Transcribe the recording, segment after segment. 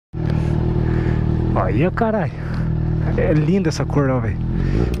Aí, caralho. É linda essa cor, ó, velho.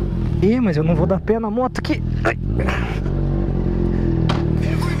 Ih, mas eu não vou dar pé na moto aqui. Ai.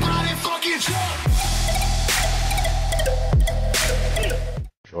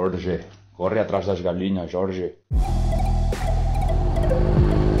 Jorge, corre atrás das galinhas, Jorge.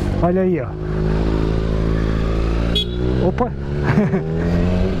 Olha aí, ó. Opa.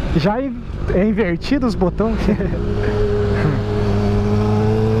 Já é invertido os botões.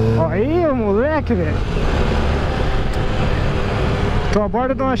 Olha aí, o moleque, velho. Tô a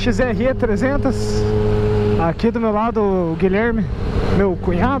bordo de uma XRE 300. Aqui do meu lado o Guilherme, meu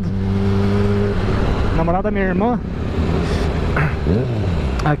cunhado, namorado da minha irmã,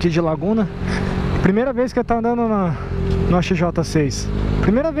 aqui de Laguna. Primeira vez que ele tá andando no XJ6.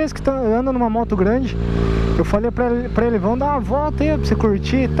 Primeira vez que tá andando numa moto grande. Eu falei pra ele, vamos dar uma volta aí pra você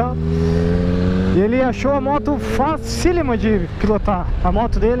curtir e tal. E ele achou a moto facílima de pilotar. A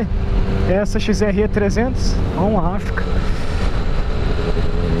moto dele é essa XRE 300. Olha uma África.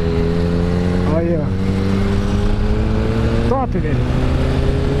 Olha aí, ó. Top, velho.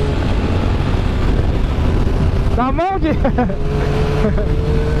 Dá mão, Gui.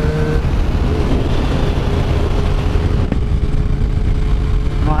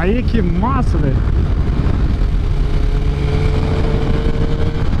 Aí, que massa, velho.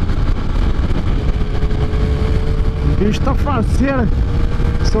 O bicho tá faceiro.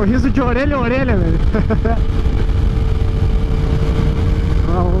 Sorriso de orelha a orelha, velho.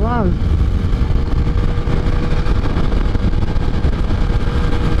 Vamos lá.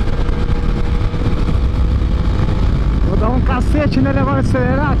 Vou dar um cacete nele agora,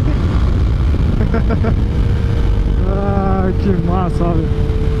 acelerar aqui. Ah, que massa, ó, velho.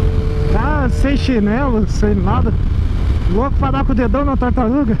 Tá sem chinelo, sem nada. Louco pra dar com o dedão na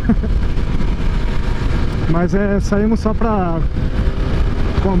tartaruga. Mas saímos só pra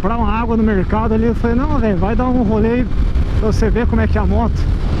comprar uma água no mercado ali. Eu falei, não, velho, vai dar um rolê aí pra você ver como é que é a moto.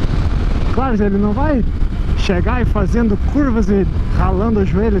 Claro, ele não vai chegar e fazendo curvas e ralando o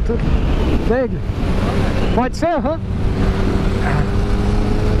joelho e tudo. Segue. Pode ser, aham.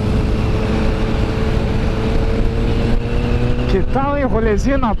 Que tal, hein?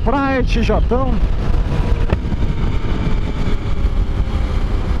 Rolezinho na praia, tijotão.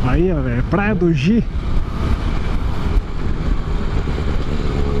 Aí, ó, velho, Praia do Gi.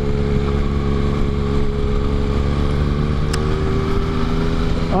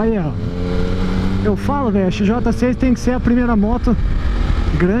 Aí, ó. Eu falo, velho, a XJ6 tem que ser a primeira moto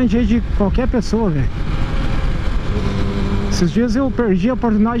grande aí de qualquer pessoa, velho. Esses dias eu perdi a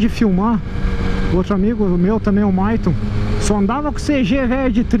oportunidade de filmar. Outro amigo meu também, o Maiton, só andava com CG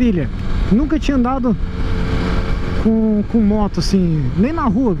velho de trilha. Nunca tinha andado com moto assim, nem na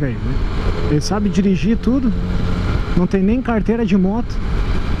rua, velho. Ele sabe dirigir tudo, não tem nem carteira de moto.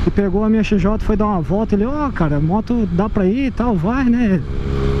 E pegou a minha XJ, foi dar uma volta. Ele, ó, cara, moto dá pra ir e tal, vai, né?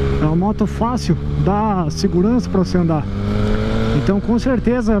 É uma moto fácil, dá segurança pra você andar. Então, com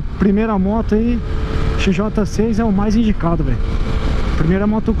certeza, a primeira moto aí, XJ6 é o mais indicado, velho. Primeira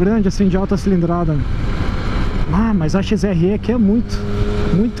moto grande, assim, de alta cilindrada, né? Ah, mas a XRE aqui é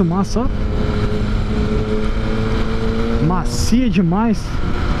muito massa, ó. Macia demais.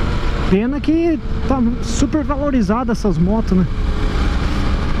 Pena que tá super valorizada essas motos, né?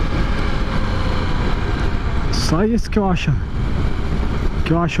 Só isso que eu acho.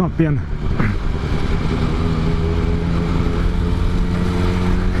 Que eu acho uma pena.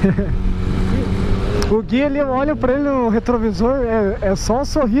 O Gui ali, eu olho pra ele no retrovisor, é só um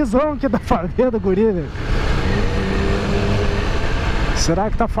sorrisão que dá pra ver do guri, velho. Será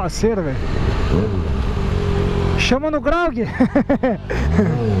que tá faceiro, velho? Chama no grau, Gui.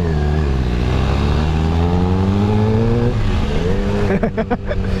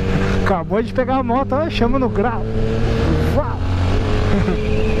 Acabou de pegar a moto, ó, chama no grau. Uau.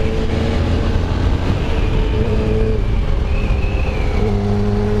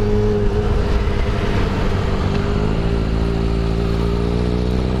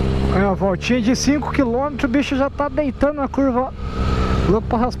 É uma voltinha de 5 km, o bicho já tá deitando na curva, ó. Louco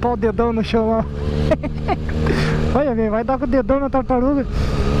pra raspar o dedão no chão, ó. Olha, velho, vai dar com o dedão na tartaruga.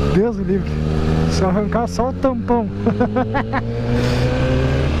 Deus me livre. Se arrancar só o tampão.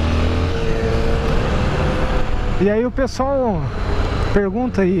 E aí o pessoal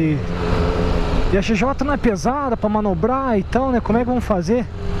pergunta e a XJ não é pesada pra manobrar e tal, né? Como é que vamos fazer?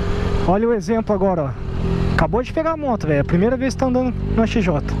 Olha o exemplo agora, ó. Acabou de pegar a moto, velho. É a primeira vez que tá andando na XJ.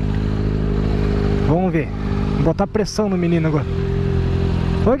 Vamos ver. Vou botar pressão no menino agora.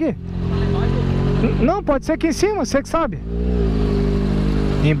 Oi, Gui. Não, pode ser aqui em cima, você que sabe.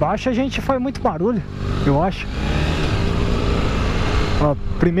 Embaixo a gente faz muito barulho, eu acho. Ó,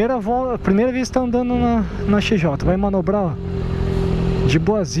 Primeira vez que tá andando na XJ. Vai manobrar, ó, de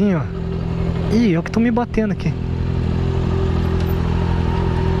boazinha, ó. Ih, eu que tô me batendo aqui.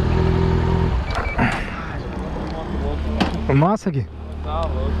 Massa aqui. Tá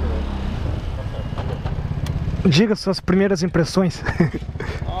louco, velho. Diga suas primeiras impressões.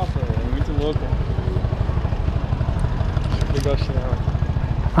 Nossa, velho, é muito louco. Deixa eu pegar o chinelo.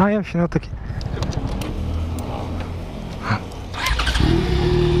 Ah, é, o chinelo tá aqui.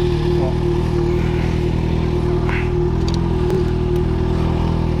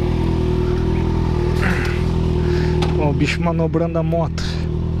 Ó, o bicho manobrando a moto.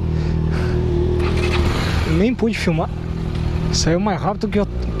 Nem pude filmar. Saiu mais rápido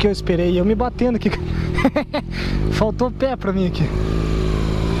que eu esperei. E eu me batendo aqui. Faltou pé pra mim aqui.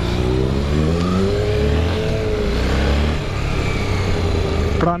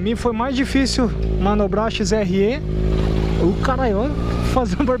 Pra mim foi mais difícil manobrar a XRE. O caralho, olha,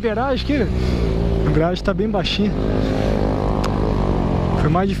 fazendo barbeiragem aqui. A barbeiragem tá bem baixinha. Foi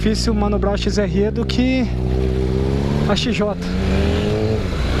mais difícil manobrar a XRE do que a XJ.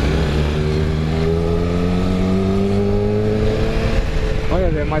 Olha,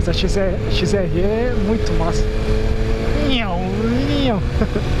 velho, mas a XRE é muito massa.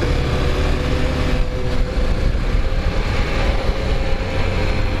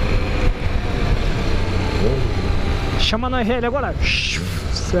 Chama na RL agora.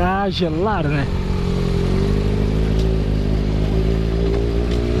 Ah, gelado, né?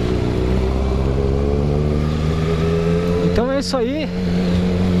 Então é isso aí.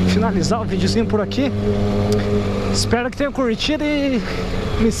 Finalizar o videozinho por aqui. Espero que tenham curtido e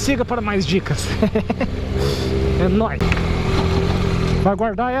me siga para mais dicas. É nóis. Vai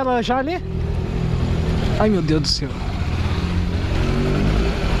guardar ela já ali? Ai, meu Deus do céu.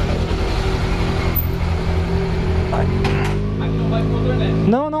 Ai. Aqui não vai com motor elétrico.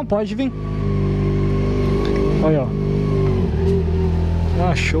 Não, pode vir. Olha, ó.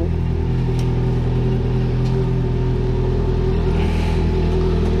 Ah, show.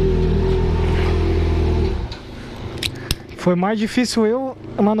 Foi mais difícil eu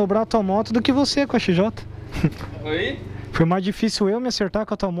manobrar a tua moto do que você com a XJ. Oi? Foi mais difícil eu me acertar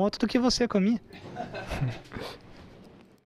com a tua moto do que você com a minha.